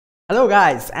Hello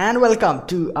guys and welcome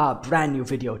to a brand new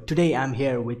video. Today I'm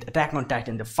here with Attack on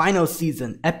Titan, the final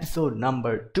season, episode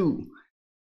number 2.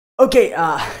 Okay,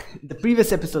 the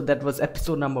previous episode, that was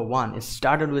episode number 1, it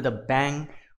started with a bang.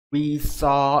 We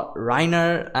saw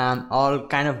Reiner all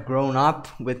kind of grown up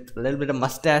with a little bit of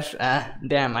mustache.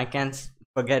 Damn, I can't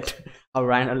forget how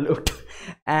Reiner looked.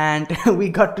 And we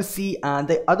got to see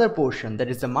the other portion, that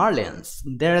is the Marleyans,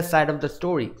 their side of the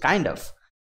story, kind of.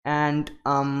 And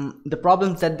the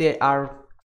problems that they are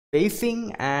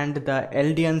facing, and the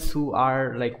Eldians who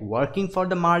are like working for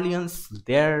the Marlians,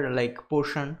 their like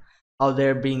portion, how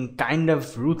they're being kind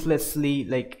of ruthlessly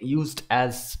like used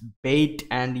as bait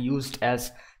and used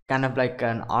as kind of like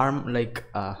an arm, like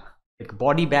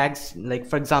body bags. Like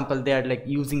for example, they're like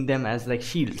using them as like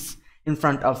shields in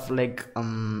front of like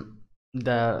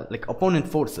the like opponent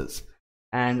forces,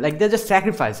 and like they're just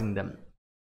sacrificing them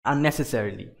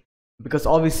unnecessarily, because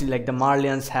obviously like the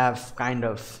Marlians have kind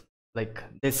of like,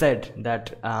 they said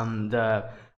that the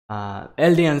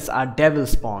Eldians are devil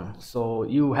spawn, so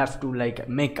you have to like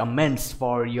make amends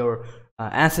for your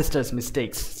ancestors'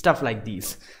 mistakes, stuff like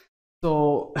these.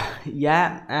 So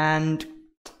yeah, and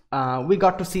we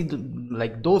got to see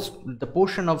the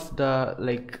portion of the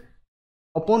like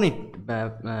opponent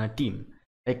team.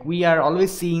 Like we are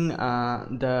always seeing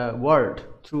the world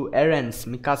through Eren's,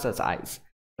 Mikasa's eyes,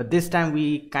 but this time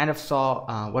we kind of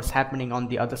saw what's happening on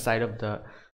the other side of the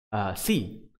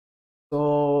sea.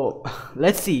 So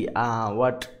let's see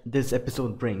what this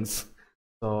episode brings.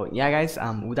 So yeah guys,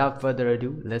 without further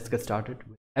ado, let's get started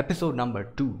with episode number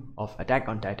 2 of Attack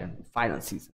on Titan final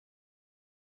season.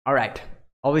 Alright,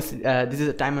 obviously this is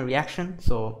a timer reaction,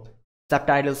 so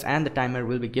subtitles and the timer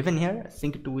will be given here.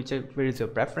 Sync it to whichever is your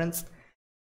preference,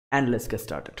 and let's get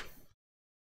started.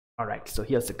 Alright, so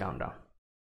here's the countdown.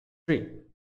 3,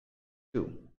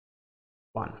 2,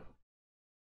 1,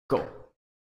 go.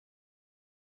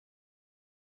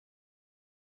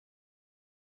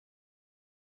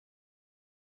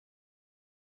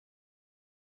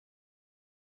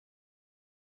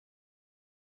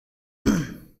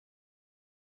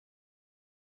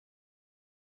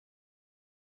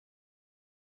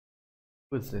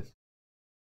 Who's this?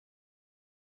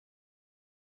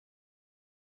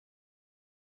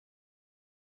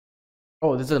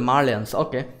 Oh, this is the Marlians.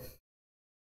 Okay.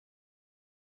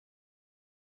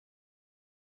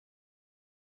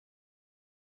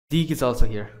 Zeke is also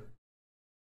here.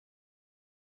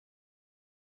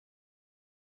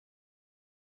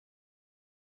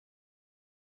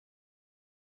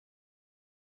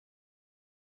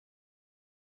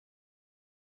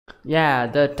 Yeah,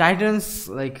 the Titans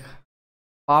like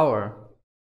power.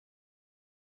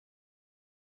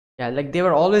 Yeah, like they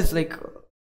were always like,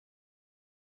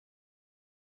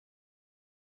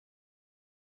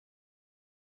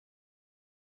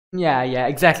 yeah,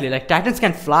 exactly. Like Titans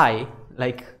can fly.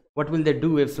 Like what will they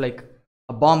do if like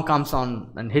a bomb comes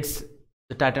on and hits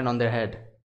the Titan on their head?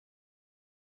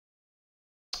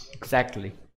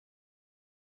 Exactly.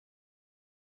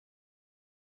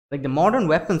 Like the modern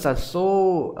weapons are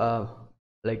so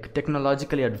like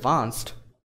technologically advanced.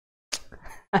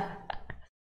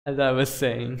 As I was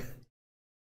saying.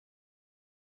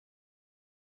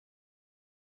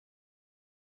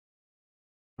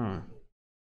 Hmm.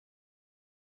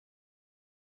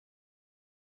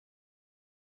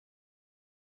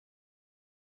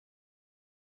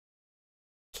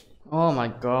 Oh my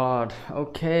god.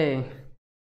 Okay.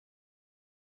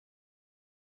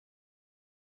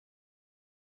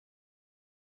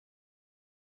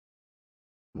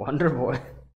 Wonder Boy.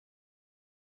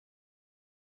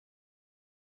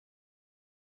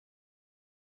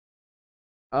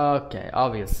 Okay,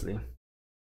 obviously.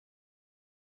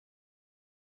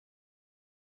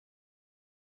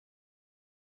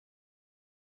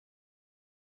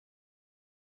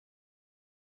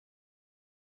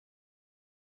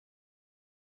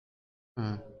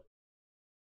 Hmm.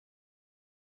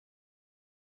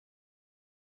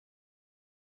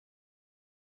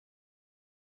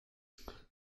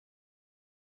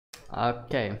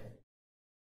 Okay.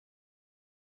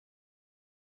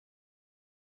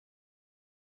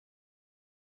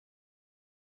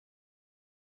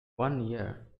 One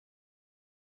year.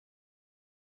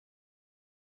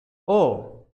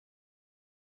 Oh,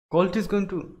 Colt is going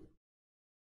to.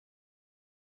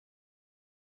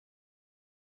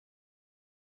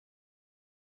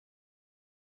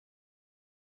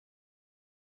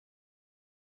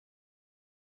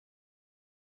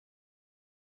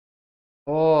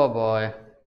 Oh boy.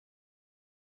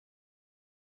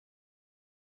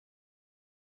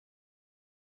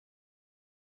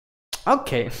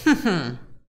 Okay.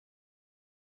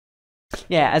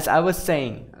 Yeah, as I was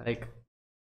saying, like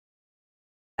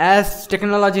as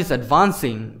technology is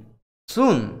advancing,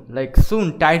 soon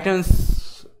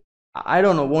Titans, I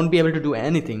don't know, won't be able to do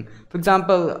anything. For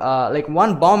example, like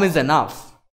one bomb is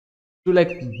enough to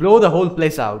like blow the whole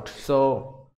place out.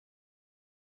 So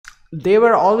they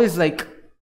were always like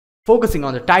focusing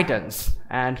on the Titans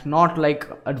and not like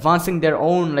advancing their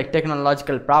own like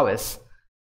technological prowess.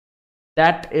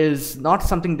 That is not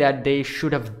something that they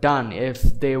should have done if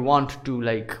they want to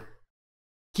like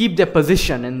keep their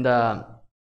position in the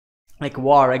like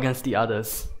war against the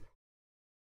others.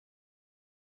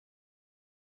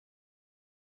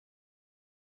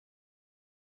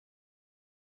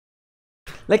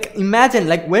 Like imagine,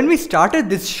 like when we started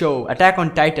this show, Attack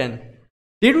on Titan,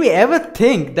 did we ever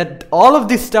think that all of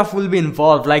this stuff will be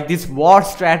involved, like these war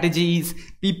strategies,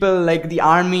 people like the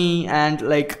army and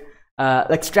like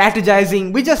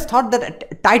strategizing? We just thought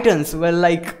that Titans were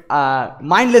like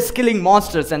mindless killing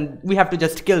monsters and we have to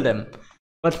just kill them.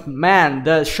 But man,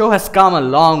 the show has come a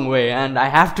long way, and I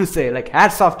have to say, like,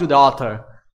 hats off to the author.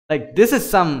 Like, this is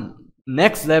some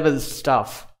next level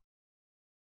stuff.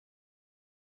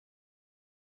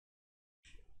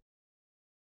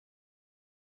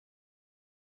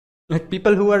 Like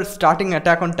people who are starting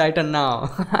Attack on Titan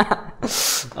now.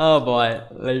 Oh boy,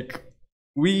 like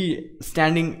we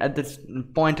standing at this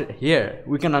point here,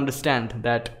 we can understand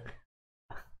that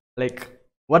like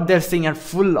what they're seeing are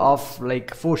full of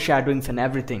like foreshadowings and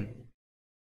everything.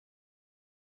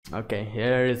 Okay,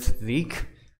 here is Zeke.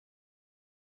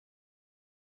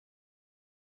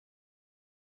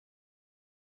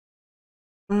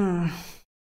 Hmm.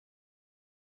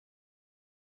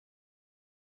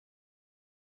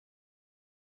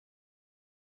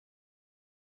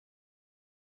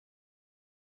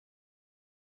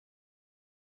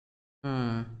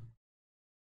 Hmm.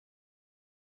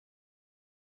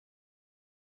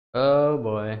 Oh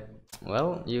boy.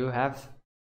 Well, you have.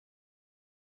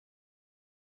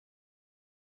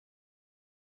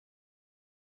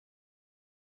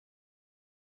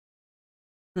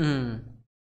 Hmm.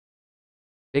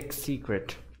 Big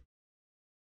secret.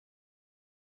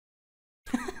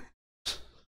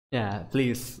 Yeah,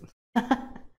 please.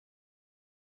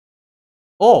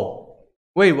 Oh,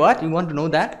 wait, what? You want to know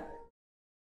that?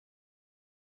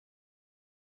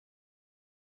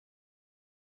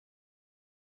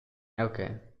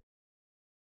 Okay.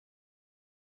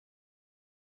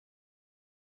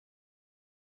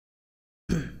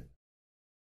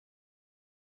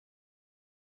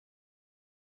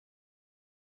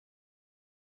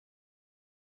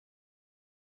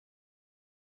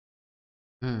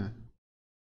 Hmm.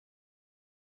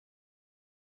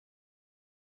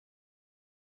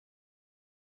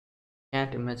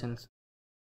 Can't imagine.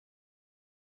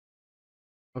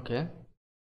 Okay.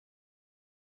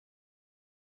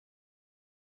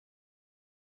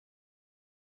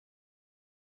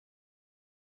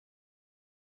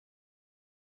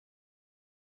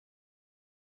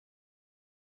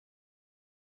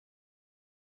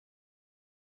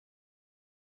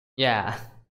 Yeah.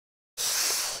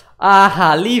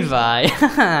 Aha, Levi.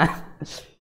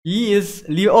 He is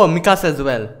Oh, Mikasa as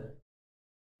well.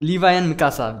 Levi and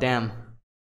Mikasa. Damn.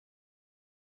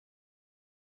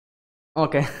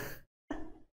 Okay.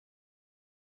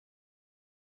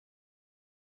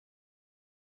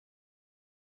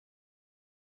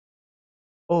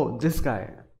 Oh, this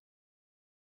guy.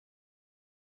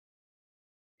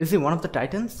 Is he one of the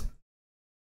Titans?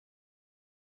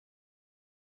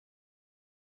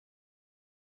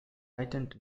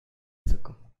 Titan.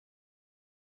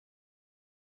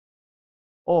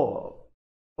 Oh,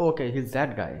 okay. He's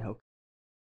that guy. Okay.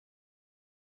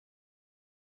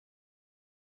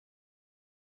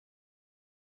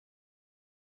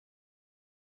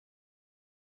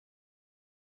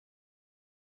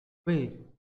 Wait.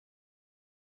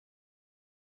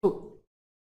 So,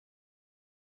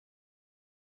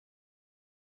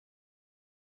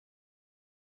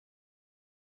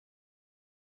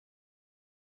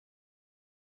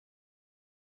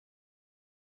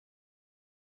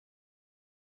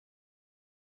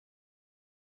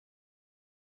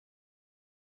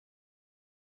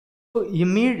 so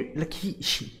Ymir, like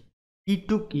he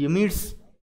took Ymir's.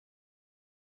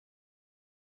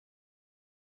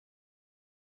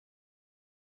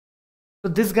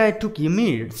 So this guy took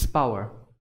Ymir's power.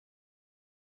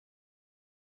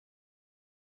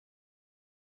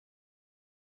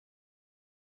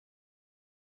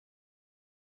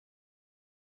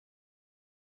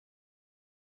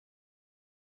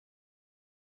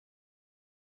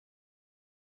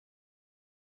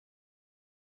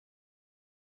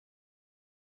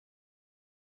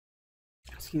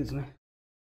 Excuse me.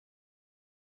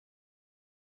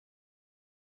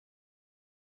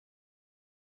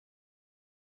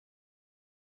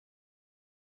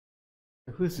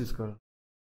 Who's this girl?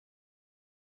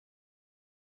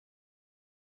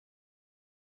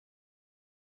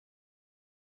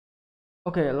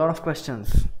 Okay, a lot of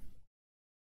questions.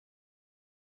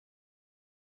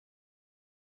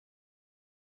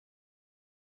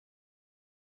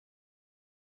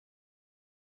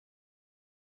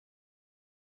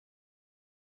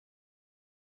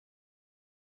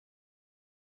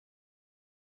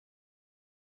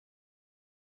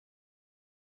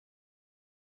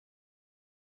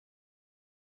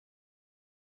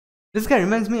 This guy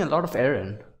reminds me a lot of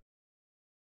Eren.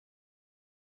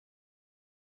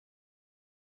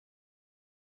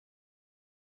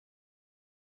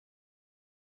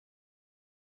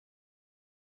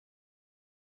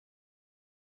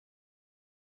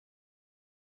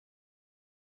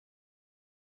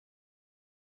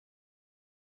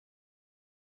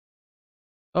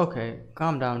 Okay,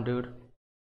 calm down, dude.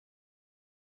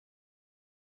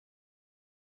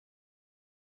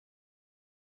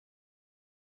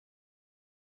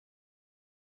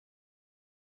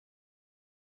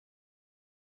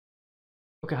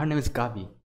 Okay, her name is Gabi.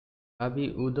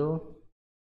 Gabi, Udo,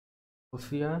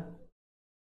 Sofia,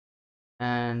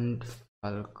 and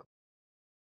Falco.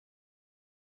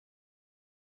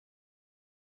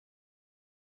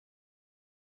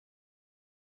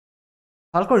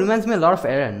 Falco reminds me a lot of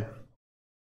Eren.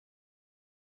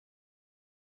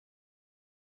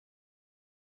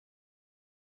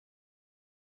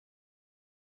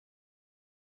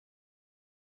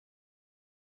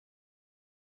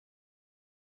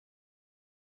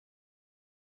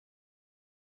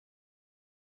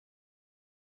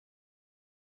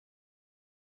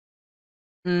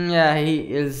 Yeah,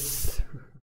 he is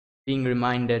being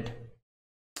reminded.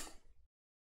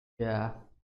 Yeah.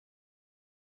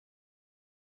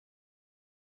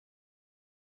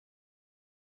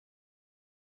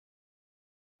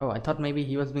 Oh, I thought maybe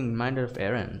he was being reminded of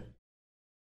Eren.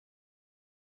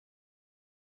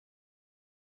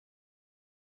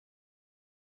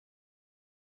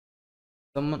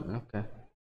 Someone, okay.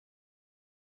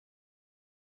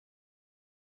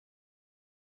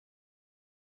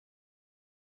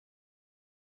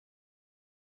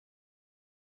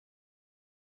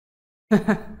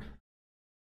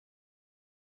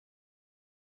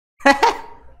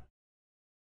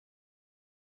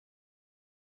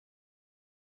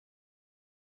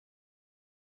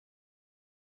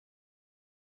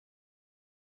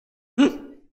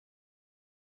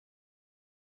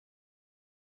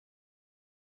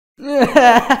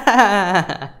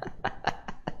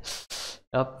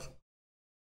 Yup.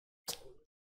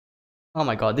 Oh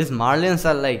my god, these Marlians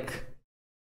are like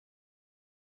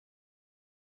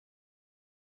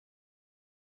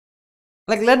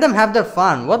let them have their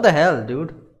fun. What the hell,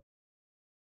 dude?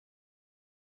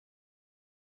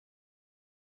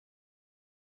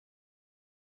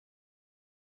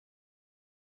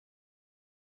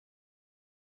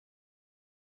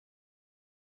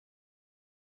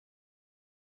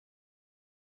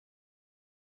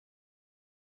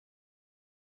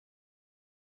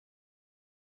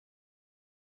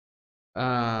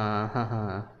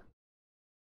 Uh,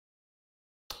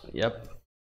 yep.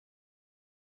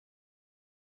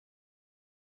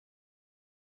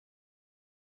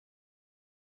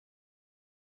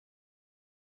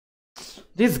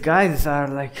 These guys are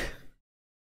like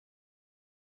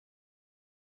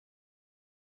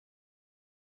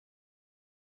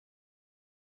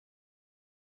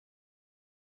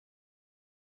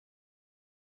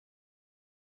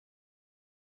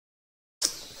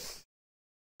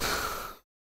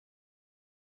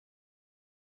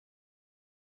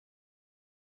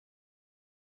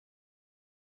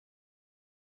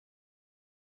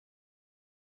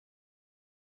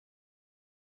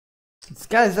these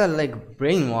guys are like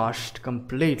brainwashed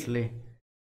completely.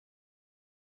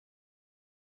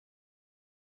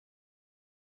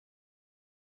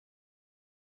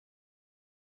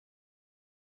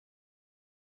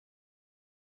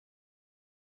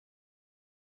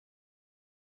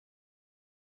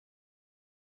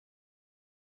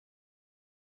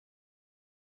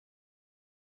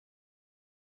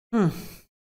 Hmm.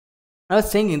 I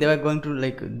was thinking they were going to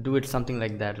like do it something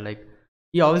like that. Like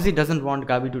he obviously doesn't want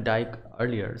Gabi to die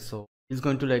earlier, so he's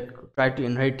going to like try to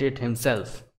inherit it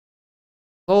himself,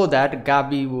 so that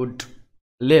Gabi would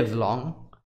live long,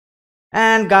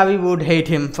 and Gabi would hate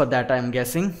him for that. I'm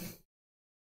guessing.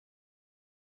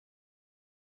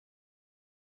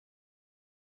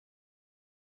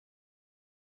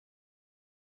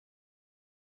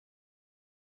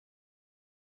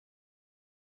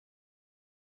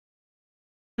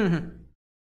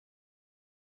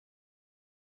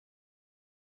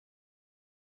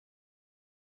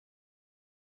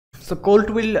 So Colt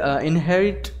will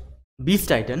inherit Beast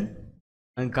Titan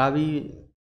and Gavi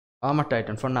Armor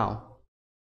Titan for now.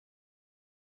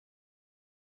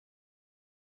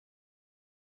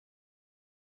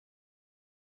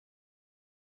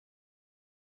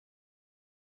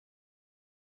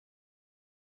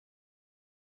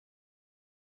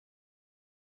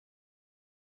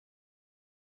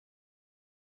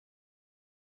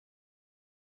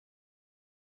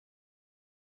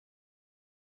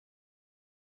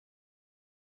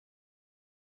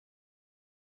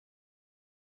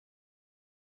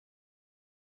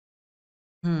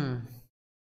 Hmm.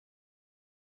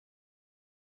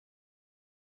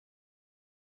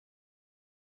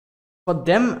 For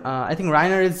them, I think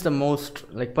Reiner is the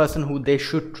most like person who they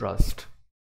should trust,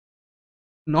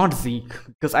 not Zeke,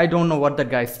 because I don't know what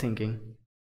that guy's thinking.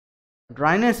 But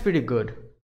Reiner is pretty good.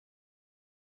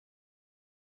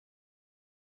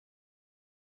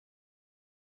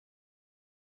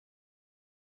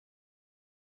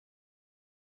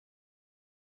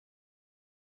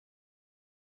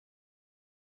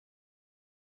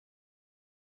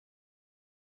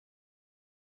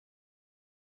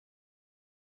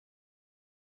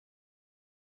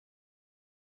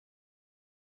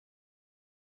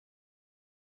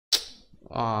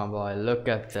 Oh boy, look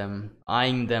at them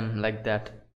eyeing them like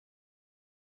that.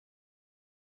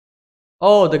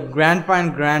 Oh, the grandpa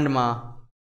and grandma.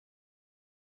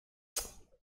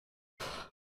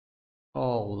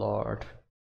 Oh lord.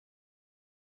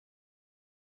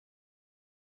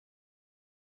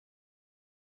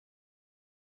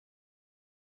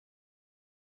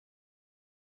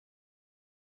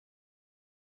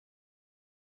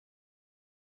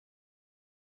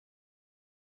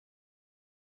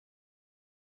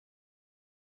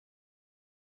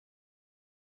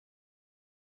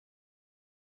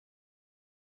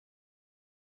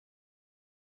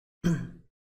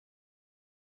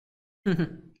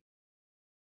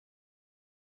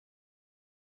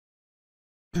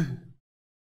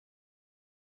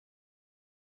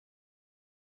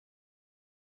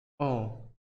 Oh.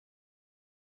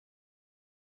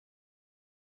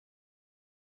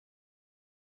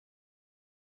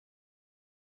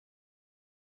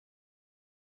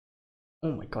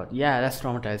 Oh my god, yeah, that's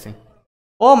traumatizing.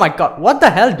 Oh my god, what the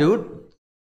hell, dude?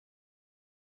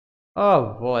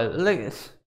 Oh boy, look at this.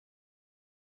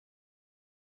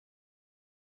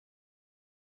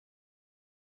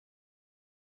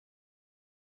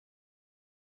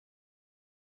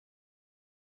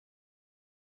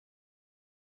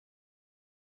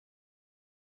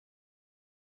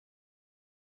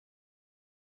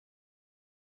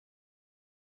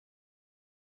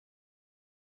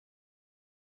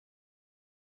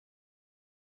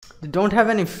 They don't have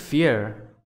any fear.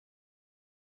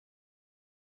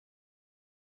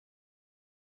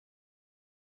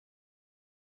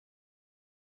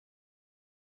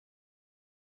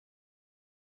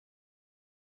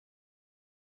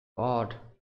 God.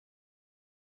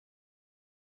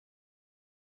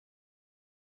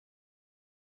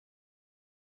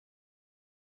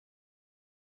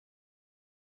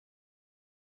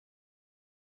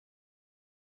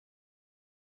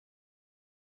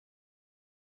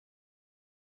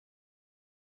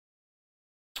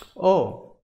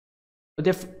 Oh.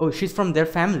 Oh, she's from their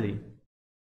family.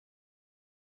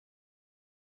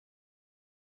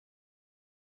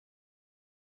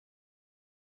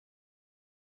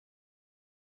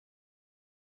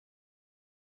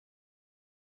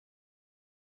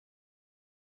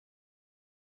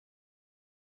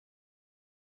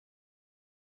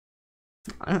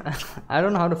 I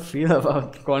don't know how to feel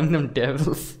about calling them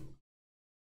devils.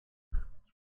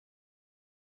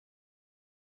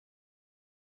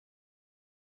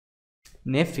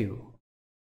 Nephew.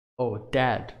 Oh,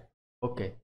 dad.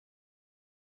 Okay.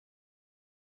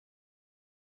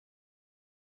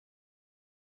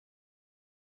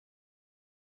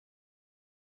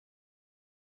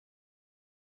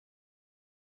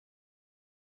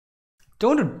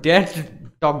 Don't dare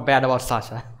to talk bad about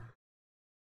Sasha.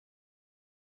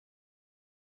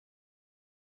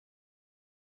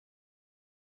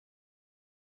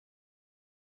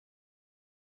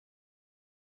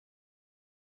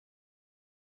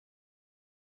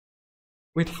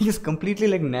 Wait, he's completely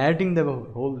like narrating the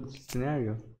whole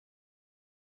scenario.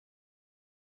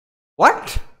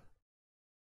 What?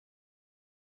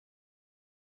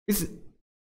 Is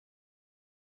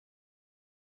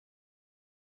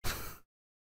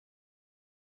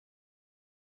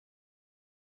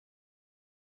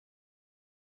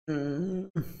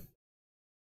mm,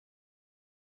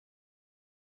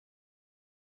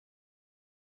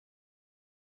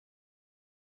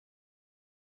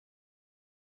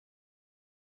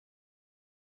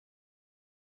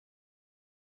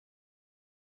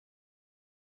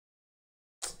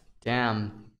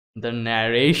 Damn, the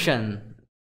narration.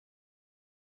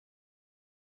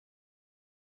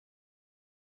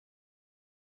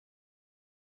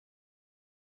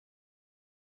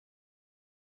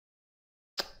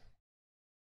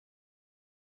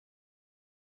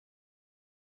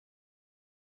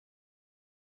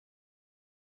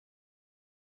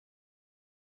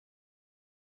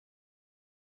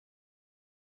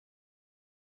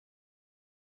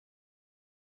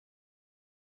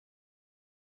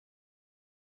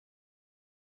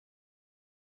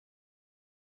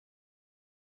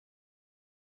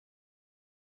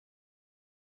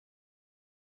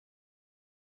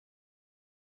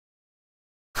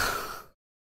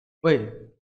 Wait.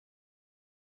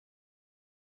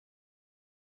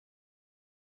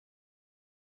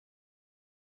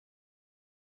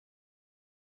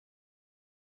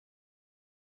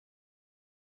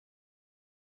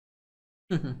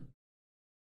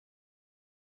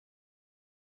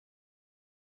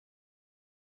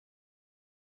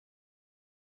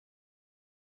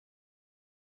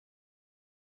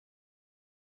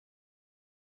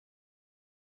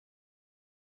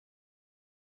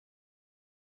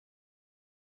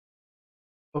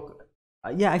 Okay.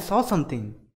 Yeah, I saw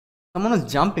something. Someone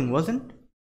was jumping, wasn't?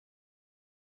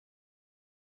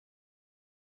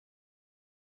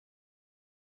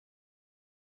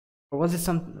 Or was it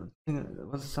something?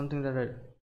 Was it something that I?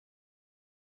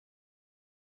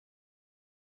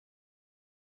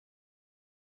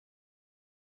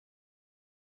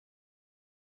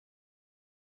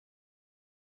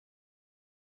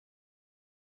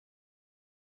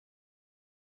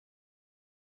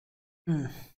 Hmm.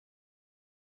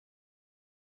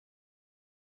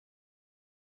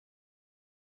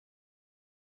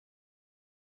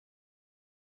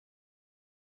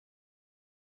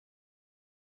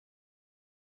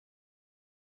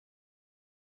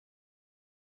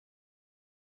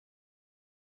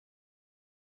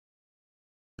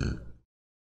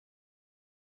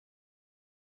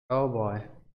 Oh boy,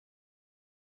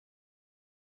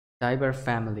 Cyber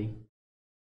family.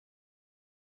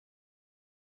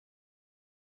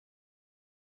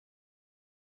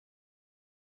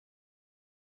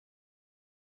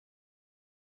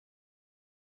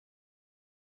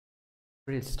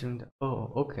 It's doing the.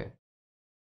 Oh, okay.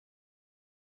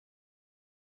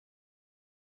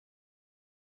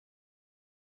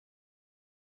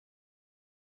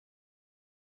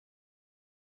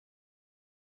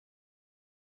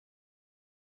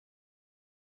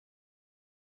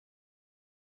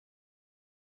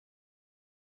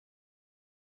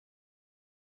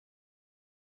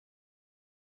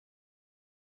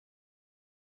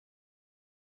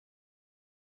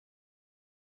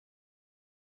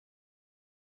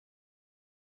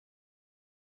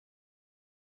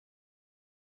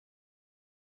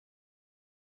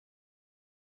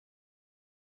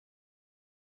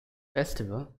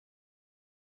 Festival.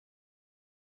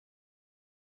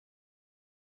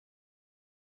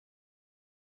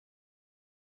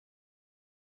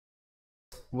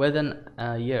 Within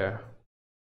a year.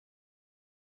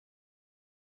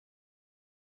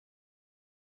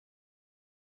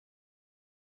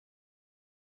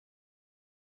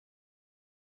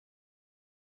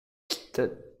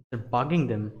 They're, they're bugging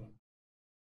them.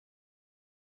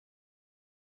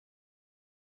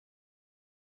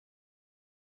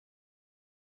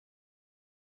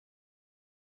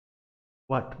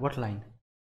 What? What line?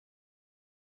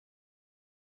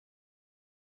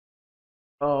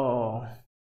 Oh.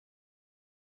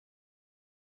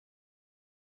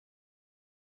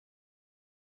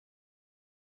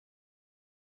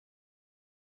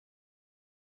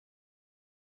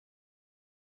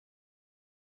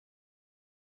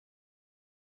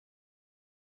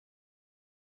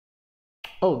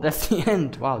 Oh, that's the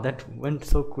end. Wow, that went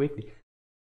so quickly.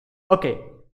 Okay,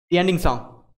 the ending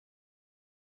song.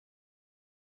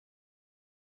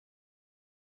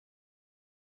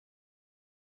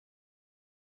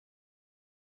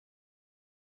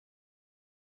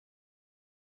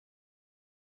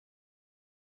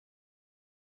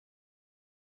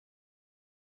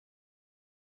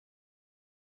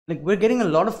 Like we're getting a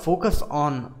lot of focus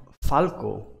on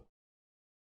Falco.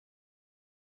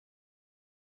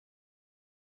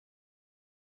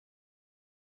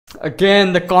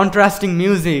 Again, the contrasting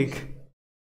music.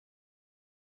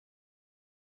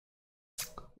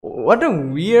 What a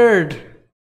weird,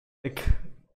 like,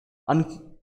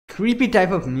 creepy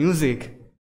type of music.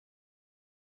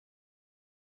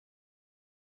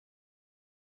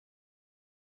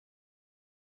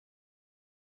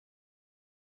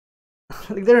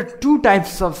 Like there are two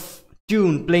types of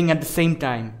tune playing at the same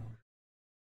time,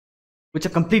 which are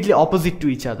completely opposite to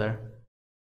each other.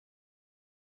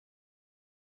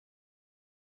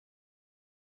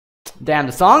 Damn,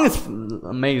 the song is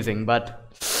amazing,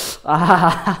 but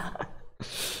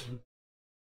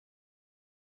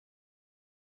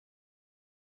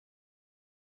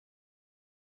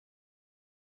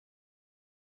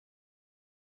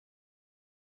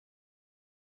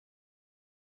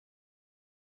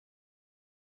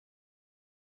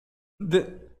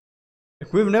the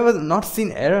we've never not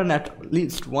seen Eren at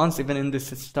least once, even in this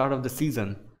start of the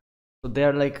season. So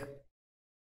they're like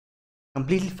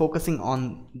completely focusing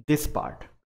on this part.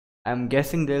 I'm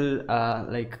guessing they'll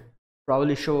like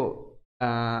probably show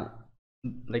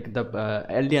like the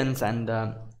Eldians and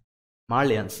the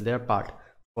Marlians their part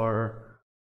for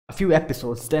a few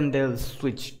episodes. Then they'll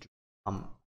switch to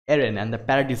Eren and the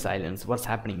Paradise Islands. What's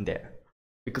happening there?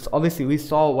 Because obviously we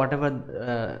saw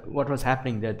whatever what was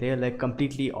happening there. They like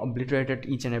completely obliterated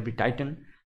each and every Titan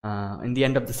in the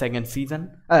end of the second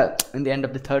season. In the end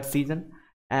of the third season,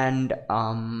 and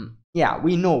yeah,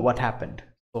 we know what happened.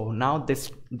 So now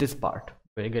this part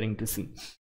we're getting to see.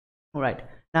 All right,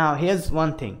 now here's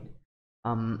one thing.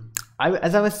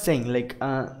 As I was saying, like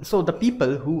so the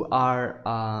people who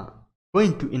are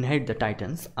going to inherit the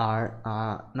Titans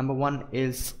are number one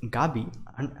is Gabi.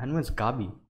 And was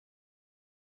Gabi?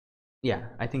 Yeah,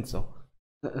 I think so.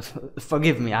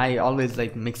 Forgive me, I always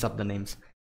like mix up the names.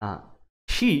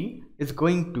 She is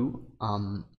going to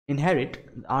inherit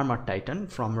the Armored Titan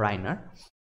from Reiner,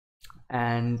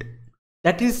 and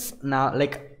that is now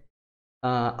like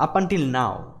up until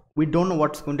now we don't know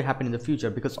what's going to happen in the future,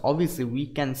 because obviously we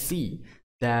can see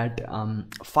that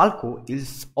Falco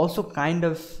is also kind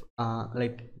of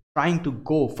like trying to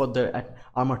go for the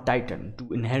Armored Titan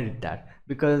to inherit that,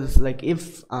 because like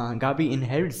if Gabi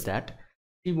inherits that,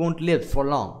 she won't live for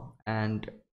long, and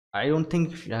I don't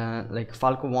think like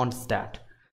Falco wants that.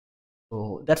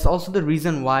 So that's also the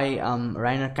reason why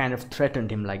Reiner kind of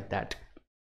threatened him like that.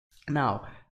 Now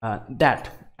that,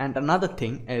 and another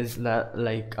thing is that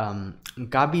like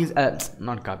Gabi's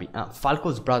not Gabi,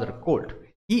 Falco's brother Colt,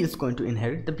 he is going to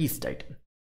inherit the Beast Titan.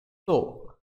 So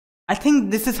I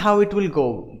think this is how it will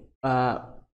go.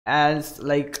 As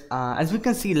we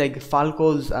can see, like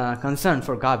Falco's concern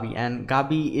for Gabi, and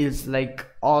Gabi is like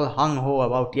all hung-ho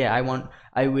about, yeah,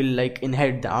 I will like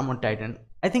inherit the Armored Titan.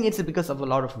 I think it's because of a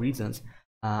lot of reasons.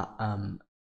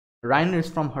 Reiner is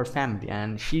from her family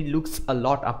and she looks a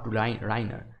lot up to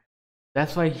Reiner.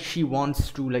 That's why she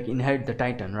wants to like inherit the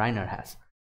Titan Reiner has.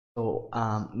 So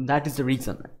that is the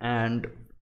reason, and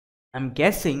I'm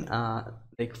guessing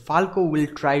like Falco will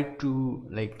try to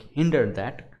like hinder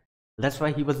that. That's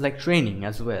why he was like training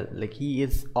as well. Like he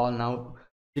is all now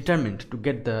determined to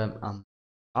get the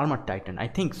Armored Titan, I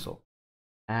think so.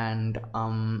 And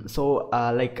so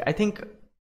like I think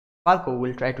Falco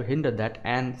will try to hinder that,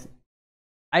 and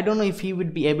I don't know if he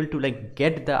would be able to like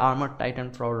get the Armored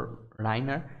Titan for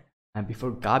Reiner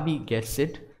before Gabi gets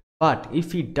it. But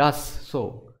if he does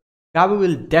so, Gabi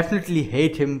will definitely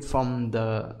hate him from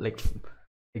the like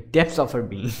depths of her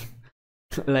being.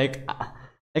 like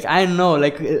I know,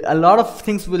 like a lot of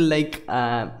things will like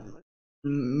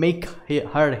make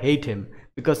her hate him,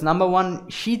 because number one,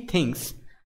 she thinks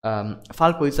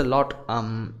Falco is a lot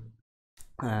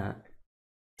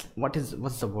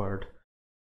what's the word,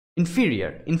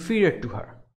 inferior to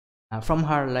her. From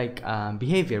her like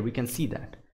behavior we can see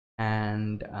that,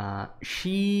 and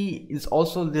she is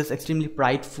also this extremely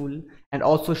prideful, and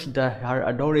also her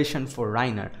adoration for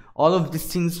Reiner. All of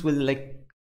these things will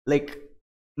like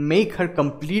make her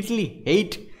completely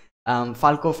hate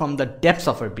Falco from the depths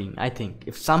of her being, I think,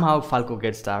 if somehow Falco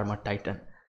gets the Armored Titan.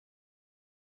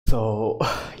 So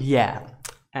yeah,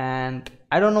 and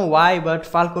I don't know why, but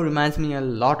Falco reminds me a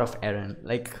lot of Eren.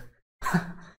 Like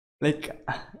like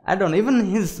I don't know, even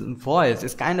his voice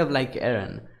is kind of like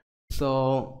Eren.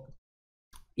 So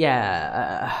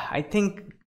yeah, I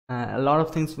think a lot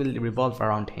of things will revolve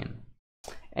around him.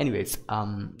 Anyways,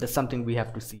 that's something we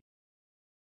have to see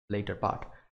later part.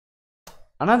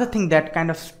 Another thing that kind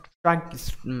of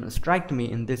struck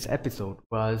me in this episode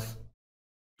was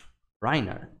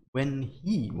Reiner, when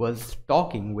he was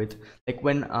talking with, like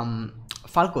when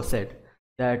Falco said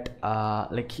that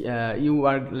you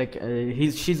are like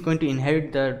she's going to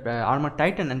inherit the Armored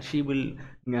Titan, and she will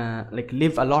like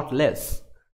live a lot less,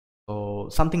 so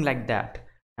something like that.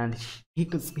 And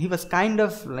he was kind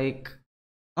of like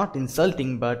not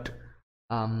insulting, but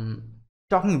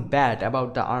talking bad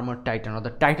about the Armored Titan or the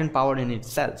Titan power in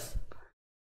itself,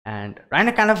 and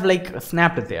Reiner kind of like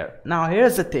snapped there. Now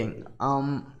here's the thing,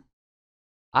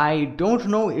 I don't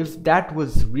know if that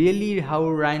was really how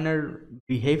Reiner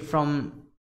behaved from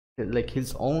like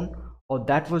his own, or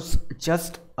that was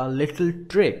just a little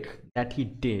trick that he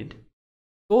did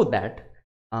so that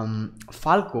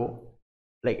Falco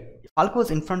like Falco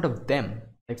was in front of them,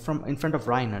 like from in front of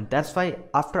Reiner. That's why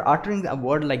after uttering a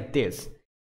word like this,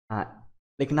 uh,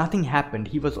 like nothing happened.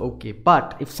 He was okay.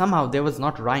 But if somehow there was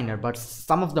not Reiner, but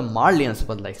some of the Marlians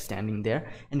were like standing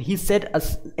there, and he said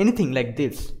anything like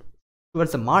this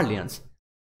towards the Marlians,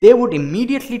 they would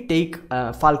immediately take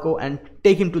Falco and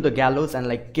take him to the gallows and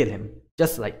like kill him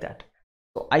just like that.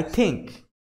 So I think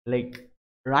like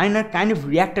Reiner kind of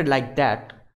reacted like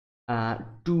that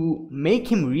to make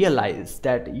him realize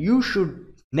that you should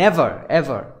never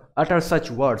ever utter such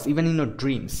words even in your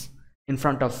dreams in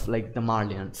front of like the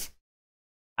Marlians.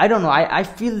 I don't know, I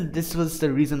feel this was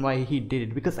the reason why he did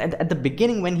it, because at the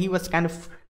beginning when he was kind of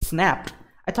snapped,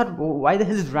 I thought, why the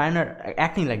hell is Reiner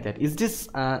acting like that? Is this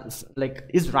like,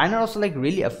 is Reiner also like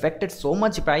really affected so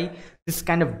much by this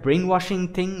kind of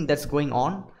brainwashing thing that's going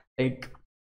on? Like,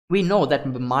 we know that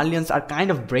Malians are kind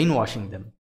of brainwashing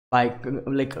them by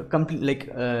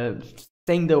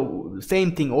saying the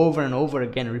same thing over and over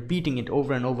again, repeating it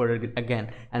over and over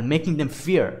again, and making them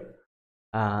fear,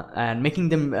 and making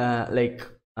them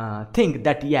think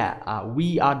that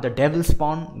we are the devil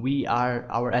spawn,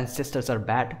 our ancestors are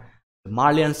bad. The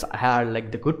Marlians are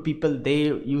like the good people, they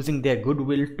using their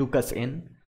goodwill took us in.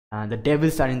 The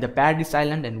devils are in the Paradise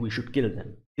Island and we should kill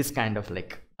them. This kind of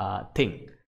like thing,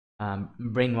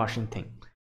 brainwashing thing.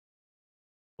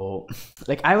 So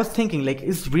like I was thinking, like,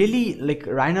 is really like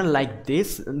Reiner like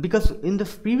this? Because in the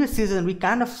previous season we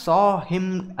kind of saw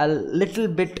him a little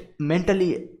bit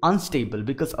mentally unstable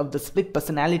because of the split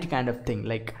personality kind of thing,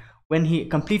 like when he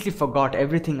completely forgot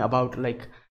everything about like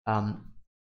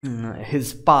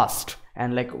his past,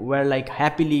 and like we're like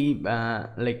happily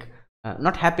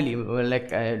not happily, we're like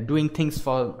doing things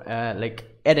for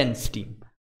like Eren's team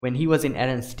when he was in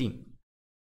Eren's team.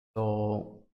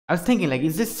 So I was thinking, like,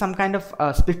 is this some kind of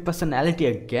split personality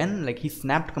again? Like he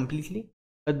snapped completely.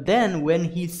 But then when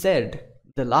he said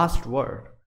the last word,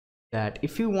 that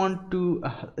if you want to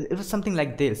it was something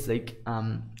like this, like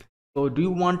so do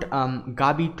you want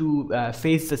Gabi to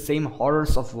face the same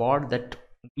horrors of war that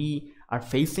we are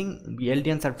facing, the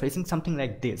Eldians are facing, something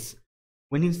like this?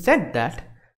 When he said that,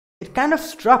 it kind of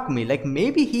struck me like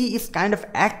maybe he is kind of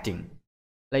acting,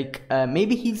 like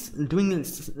maybe he's doing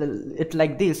it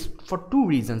like this for two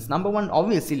reasons. Number one,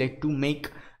 obviously, like to make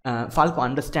Falco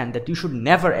understand that you should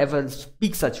never ever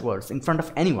speak such words in front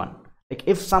of anyone. Like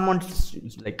if someone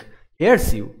like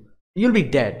hears you, you'll be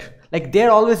dead. Like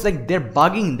they're always like, they're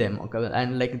bugging them, okay,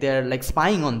 and like they're like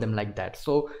spying on them like that,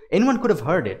 so anyone could have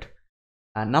heard it.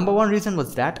 Number one reason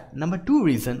was that. Number two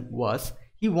reason was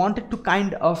he wanted to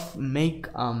kind of make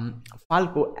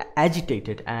Falco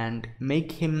agitated and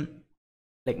make him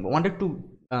like wanted to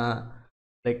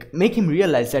like make him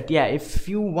realize that if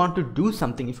you want to do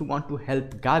something, if you want to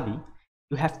help Gabi,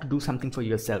 you have to do something for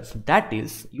yourself. That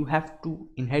is, you have to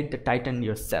inherit the Titan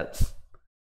yourself,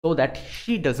 so that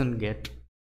she doesn't get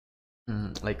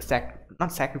like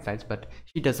not sacrificed, but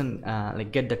she doesn't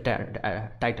like get the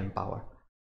Titan power.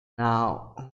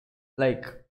 Now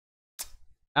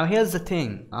here's the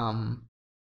thing,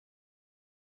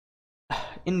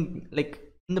 in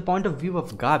the point of view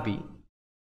of Gabi,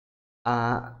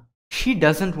 she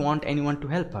doesn't want anyone to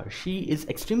help her. She is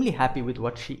extremely happy with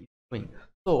what she is doing.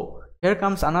 So here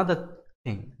comes another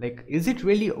thing, like, is it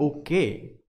really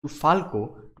okay to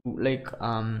Falco to like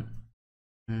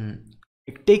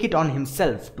take it on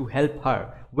himself to help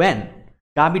her when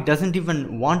Gabi doesn't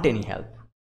even want any help?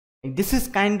 This is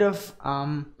kind of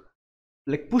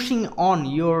like pushing on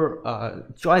your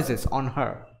choices on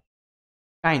her,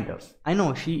 kind of. I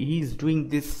know he's doing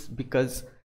this because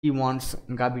he wants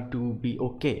Gabi to be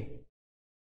okay,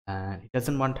 and he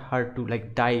doesn't want her to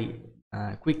like die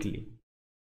quickly.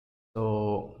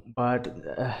 So but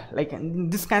like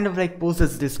this kind of like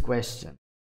poses this question.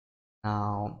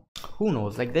 Now who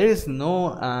knows, like there is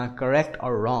no correct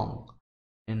or wrong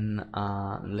in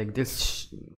like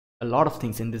this a lot of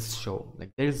things in this show.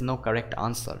 Like there is no correct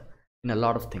answer in a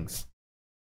lot of things.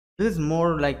 This is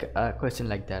more like a question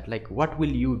like that, like what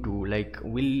will you do? Like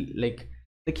will like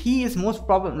he is most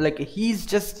probably like he's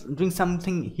just doing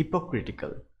something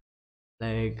hypocritical.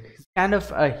 Like he's kind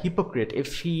of a hypocrite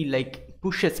if he like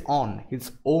pushes on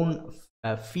his own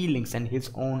feelings and his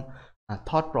own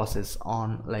thought process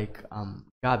on like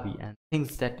Gabi, and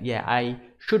thinks that I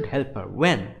should help her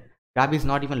when Gabi is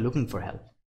not even looking for help.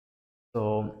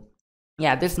 So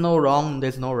there's no wrong,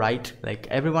 there's no right. Like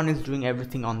everyone is doing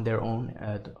everything on their own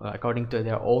according to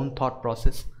their own thought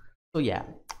process. So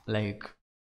like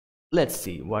let's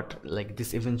see what like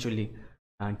this eventually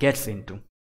gets into.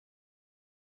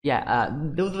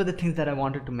 Those were the things that I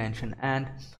wanted to mention. And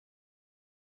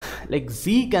like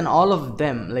Zeke and all of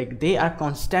them, like they are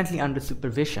constantly under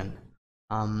supervision.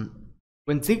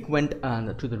 when Zeke went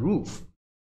to the roof,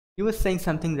 he was saying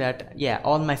something that, yeah,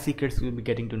 all my secrets will be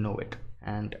getting to know it.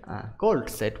 And Colt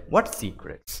said, what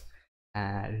secrets?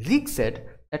 Zeke said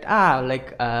that,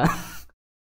 like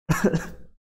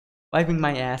wiping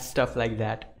my ass, stuff like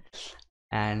that.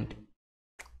 And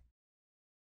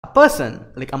a person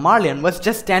like a Marlian was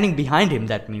just standing behind him.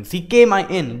 That means he came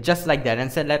in just like that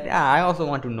and said that, yeah, I also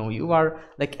want to know, you are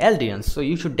like Eldians, so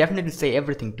you should definitely say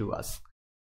everything to us.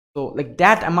 So like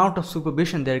that amount of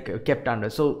supervision they're kept under.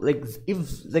 So like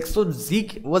so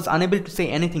Zeke was unable to say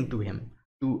anything to him,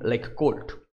 to like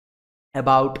Colt,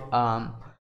 about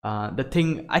the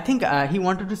thing. I think he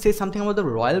wanted to say something about the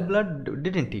royal blood,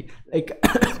 didn't he? Like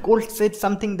Colt said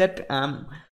something that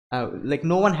like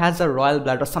no one has a royal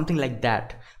blood or something like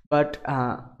that. But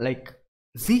like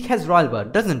Zeke has royal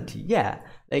blood, doesn't he? Yeah,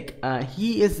 like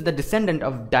he is the descendant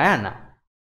of Diana.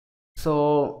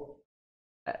 So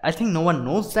I think no one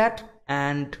knows that.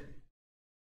 And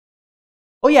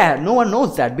oh yeah, no one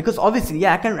knows that, because obviously,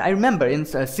 yeah, I remember in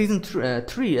season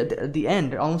 3 at the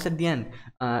end, almost at the end,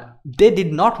 they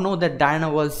did not know that Diana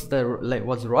was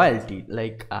was royalty.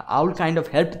 Like Owl kind of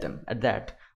helped them at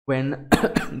that when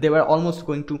they were almost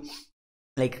going to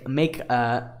like make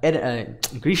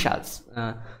Grisha's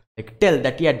like tell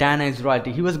that, yeah, Diana is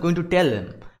royalty. He was going to tell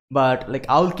them, but like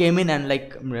Owl came in and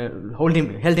like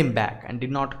held him back and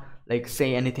did not like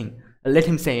say anything, let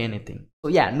him say anything.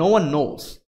 So yeah, no one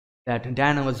knows that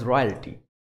Diana was royalty.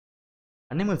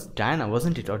 Her name was Diana,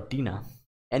 wasn't it, or Dina?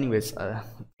 Anyways,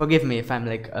 forgive me if I'm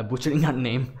like butchering her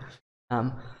name.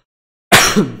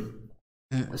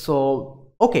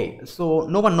 So okay, so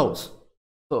no one knows.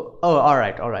 So oh, all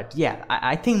right, yeah,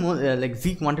 I think like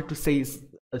Zeke wanted to say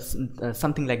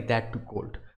something like that to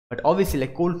Colt. But obviously,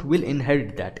 like Colt will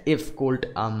inherit that if Colt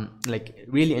like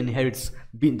really inherits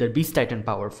the Beast Titan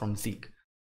power from Zeke.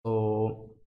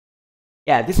 So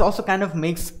yeah, this also kind of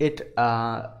makes it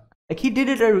like he did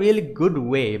it a really good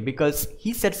way, because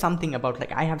he said something about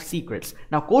like, I have secrets.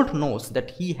 Now Colt knows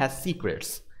that he has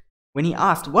secrets. When he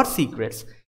asked what secrets,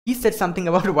 he said something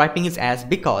about wiping his ass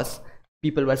because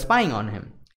people were spying on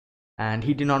him, and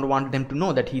he did not want them to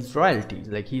know that he's royalty,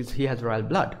 like he has royal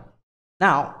blood.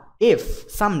 Now if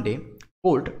someday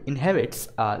Colt inherits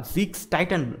Zeke's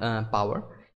Titan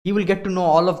power, he will get to know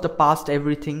all of the past,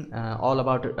 everything, all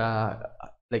about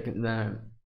like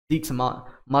Zeke's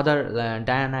mother,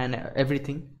 Diana, and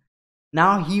everything.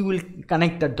 Now he will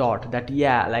connect the dot that,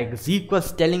 yeah, like Zeke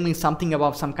was telling me something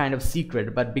about some kind of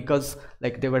secret, but because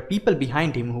like there were people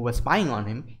behind him who were spying on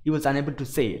him, he was unable to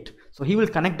say it. So he will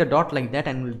connect the dot like that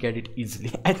and will get it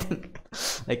easily. I think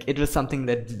like it was something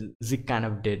that Zeke kind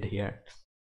of did here.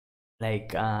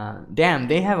 Like damn,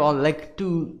 they have all like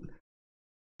to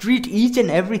treat each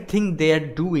and everything they are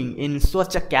doing in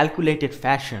such a calculated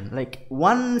fashion. Like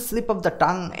one slip of the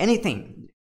tongue, anything,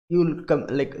 you'll come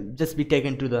like just be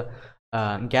taken to the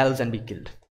gallows and be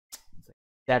killed.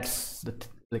 That's the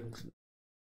like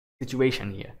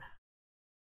situation here.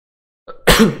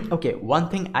 Okay, one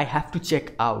thing I have to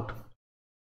check out.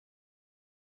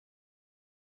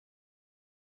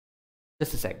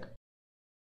 Just a sec.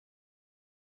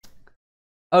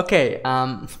 Okay,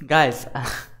 guys,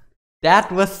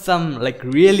 that was some like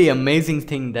really amazing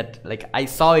thing that like I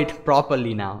saw it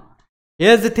properly now.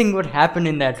 Here's the thing what happened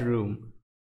in that room.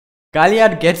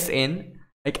 Galliard gets in.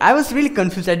 Like I was really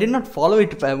confused. I did not follow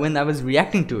it when I was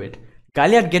reacting to it.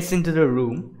 Galliard gets into the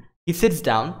room. He sits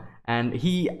down and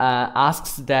he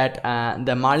asks that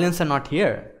the Marlians are not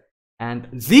here.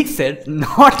 And Zeke said,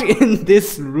 not in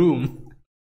this room.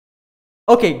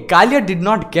 Okay, Galliard did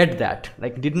not get that,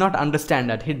 like did not understand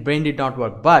that, his brain did not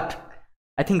work, but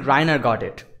I think Reiner got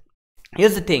it.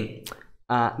 Here's the thing,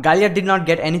 Galliard did not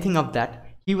get anything of that.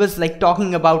 He was like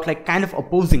talking about like kind of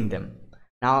opposing them.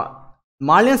 Now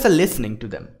Marlians are listening to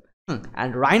them,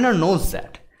 and Reiner knows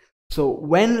that. So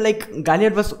when like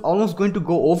Galliard was almost going to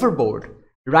go overboard,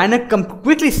 Reiner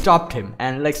quickly stopped him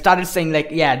and like started saying like,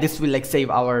 yeah, this will like save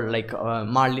our like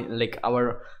Marlian, like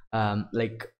our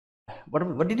like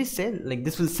what did he say, like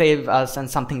this will save us and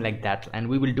something like that, and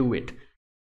we will do it.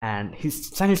 And he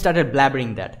suddenly started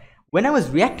blabbering that. When I was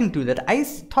reacting to that, I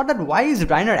thought that why is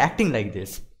Reiner acting like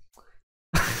this?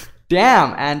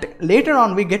 Damn. And later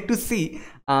on we get to see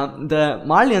the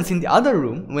Marlians in the other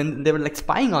room when they were like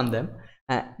spying on them,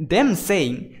 them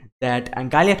saying that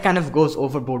Galliard kind of goes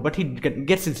overboard, but he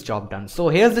gets his job done. So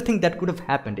here's the thing that could have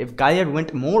happened. If Galliard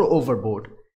went more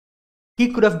overboard, he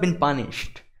could have been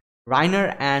punished.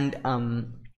 Reiner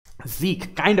and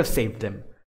Zeke kind of saved them.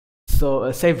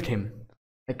 So saved him.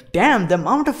 Like damn, the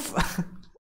amount of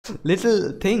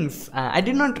little things. I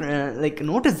did not like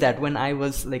notice that when I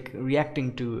was like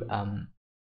reacting to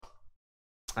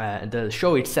the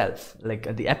show itself,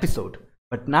 like the episode.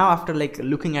 But now after like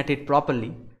looking at it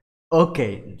properly,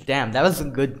 okay, damn, that was a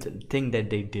good thing that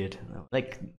they did.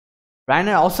 Like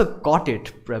Rainer also caught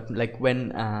it, like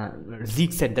when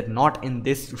Zeke said that not in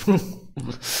this room.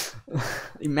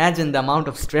 Imagine the amount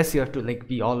of stress you have to like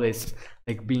be always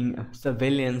like being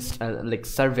surveillanced, like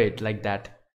surveyed like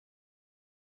that.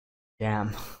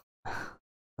 Damn.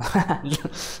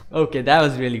 Okay, that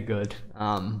was really good.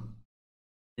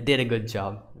 They did a good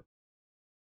job.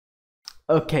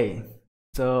 Okay,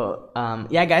 so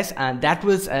yeah guys, that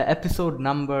was episode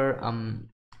number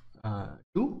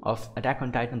 2 of Attack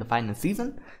on Titan, the final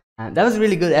season. And that was a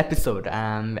really good episode,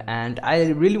 and I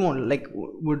really want, like,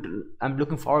 I'm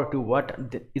looking forward to what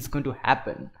is going to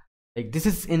happen. Like, this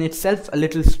is in itself a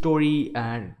little story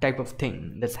type of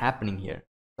thing that's happening here,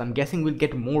 so I'm guessing we'll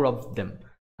get more of them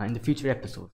in the future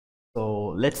episodes. So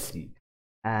let's see.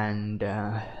 And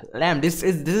damn, this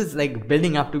is like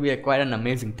building up to be quite an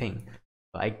amazing thing.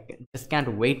 I just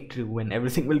can't wait to when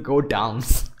everything will go down.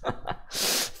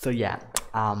 So yeah,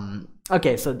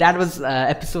 okay, so that was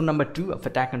episode number 2 of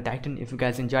Attack on Titan. If you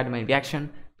guys enjoyed my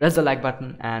reaction, press the like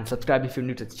button and subscribe if you're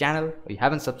new to the channel or you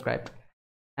haven't subscribed.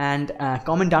 And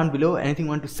comment down below anything you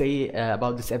want to say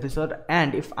about this episode.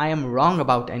 And if I am wrong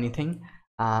about anything,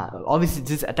 obviously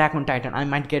this Attack on Titan, I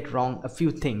might get wrong a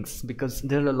few things because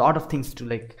there are a lot of things to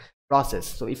like process.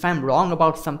 So if I'm wrong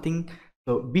about something,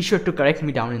 so be sure to correct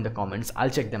me down in the comments. I'll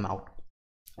check them out.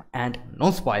 And no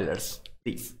spoilers,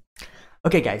 please.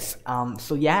 Okay guys,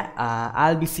 so yeah,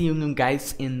 I'll be seeing you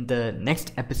guys in the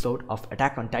next episode of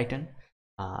Attack on Titan,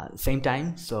 same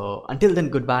time. So until then,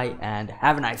 goodbye and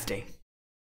have a nice day.